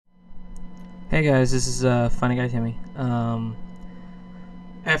Hey guys, this is Funny Guy Timmy.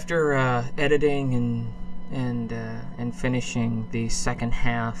 After editing and finishing the second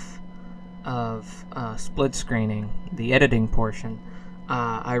half of split screening, the editing portion,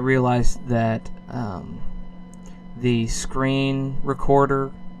 I realized that the screen recorder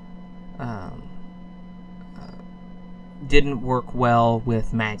didn't work well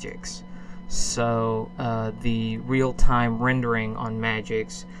with Magix. So the real-time rendering on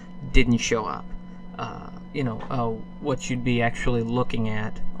Magix didn't show up. What you'd be actually looking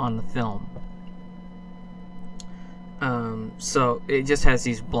at on the film. So it just has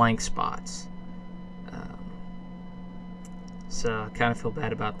these blank spots. So I kind of feel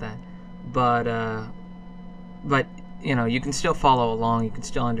bad about that. But you can still follow along. You can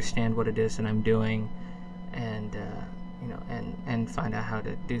still understand what it is that I'm doing, and and find out how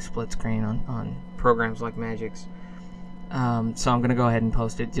to do split screen on programs like Magix. So I'm going to go ahead and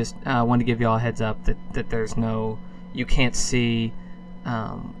post it. Just wanted to give you all a heads up that there's you can't see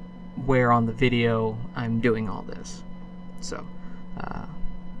where on the video I'm doing all this. So,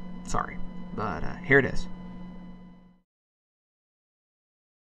 sorry, but here it is.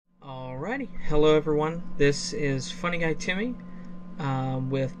 Alrighty, hello everyone. This is Funny Guy Timmy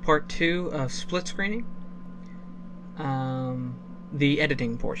with part 2 of split screening, the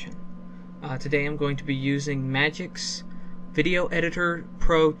editing portion. Today I'm going to be using Magix Video Editor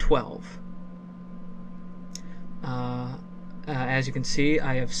Pro 12. As you can see,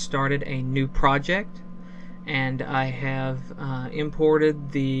 I have started a new project, and I have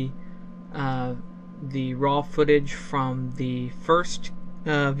imported the raw footage from the first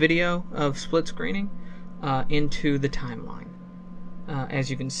video of split screening into the timeline.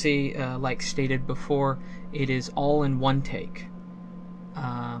 As you can see, like stated before, it is all in one take.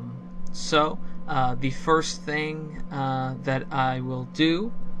 So the first thing that I will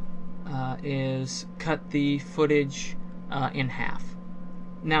do is cut the footage in half.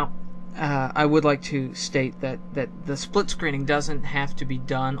 Now, I would like to state that the split screening doesn't have to be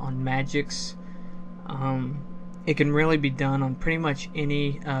done on Magix. It can really be done on pretty much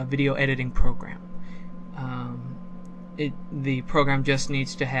any video editing program. The program just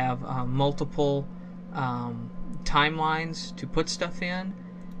needs to have multiple timelines to put stuff in,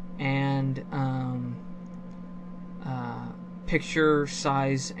 and picture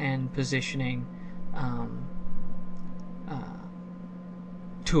size and positioning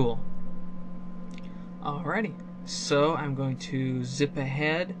tool. Alrighty, so I'm going to zip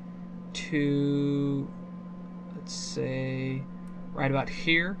ahead to, let's say, right about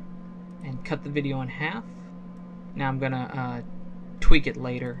here, and cut the video in half. Now I'm going to tweak it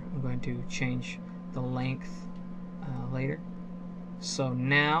later. I'm going to change the length later. So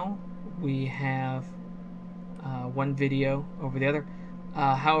now we have one video over the other.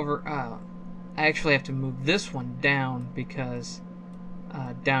 However, I actually have to move this one down because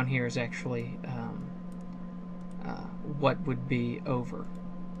down here is actually what would be over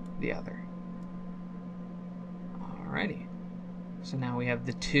the other. Alrighty. So now we have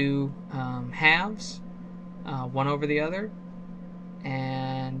the two halves, one over the other,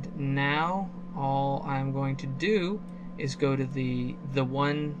 and now all I'm going to do is go to the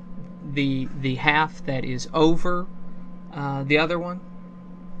half that is over the other one,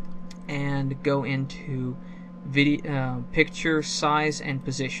 and go into video picture size and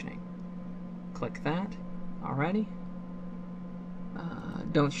positioning. Click that. Alrighty.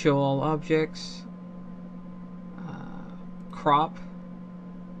 Don't show all objects. Crop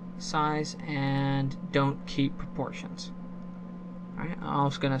size, and don't keep proportions. Alright, I'm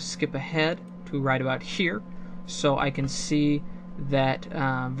just going to skip ahead to right about here, so I can see that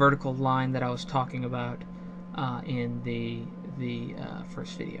vertical line that I was talking about in the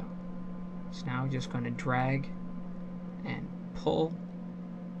first video. So now we're just going to drag and pull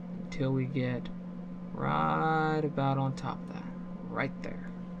until we get right about on top of that, right there.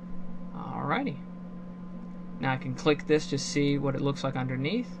 Alrighty. Now I can click this to see what it looks like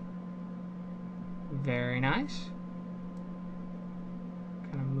underneath. Very nice.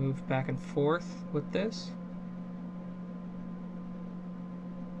 Kind of move back and forth with this.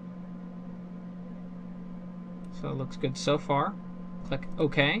 So it looks good so far. Click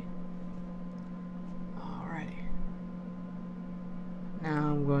OK. Alrighty.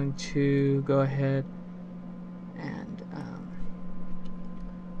 Now I'm going to go ahead and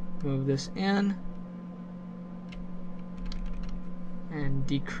move this in and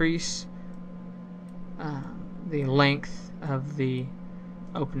decrease the length of the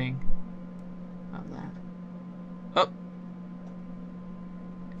opening of that. Oh,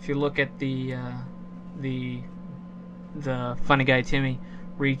 if you look at the Funny Guy Timmy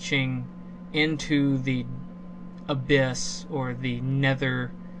reaching into the abyss or the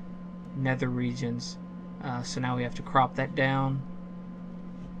nether regions. So now we have to crop that down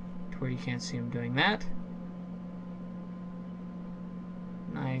to where you can't see him doing that.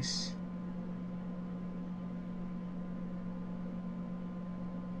 Nice.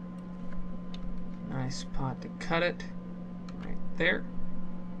 Nice spot to cut it. Right there.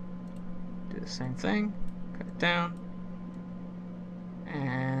 Do the same thing. Cut it down.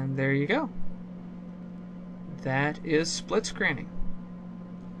 And there you go. That is split screening.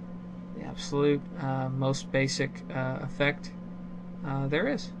 The absolute most basic effect there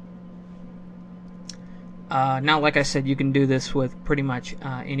is. Now, like I said, you can do this with pretty much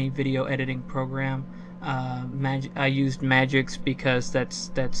any video editing program. I used Magix because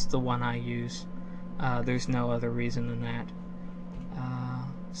that's the one I use. There's no other reason than that.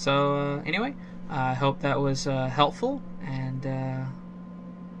 Anyway, I hope that was helpful, and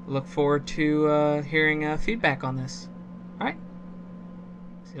look forward to hearing feedback on this. Alright,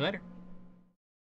 see you later.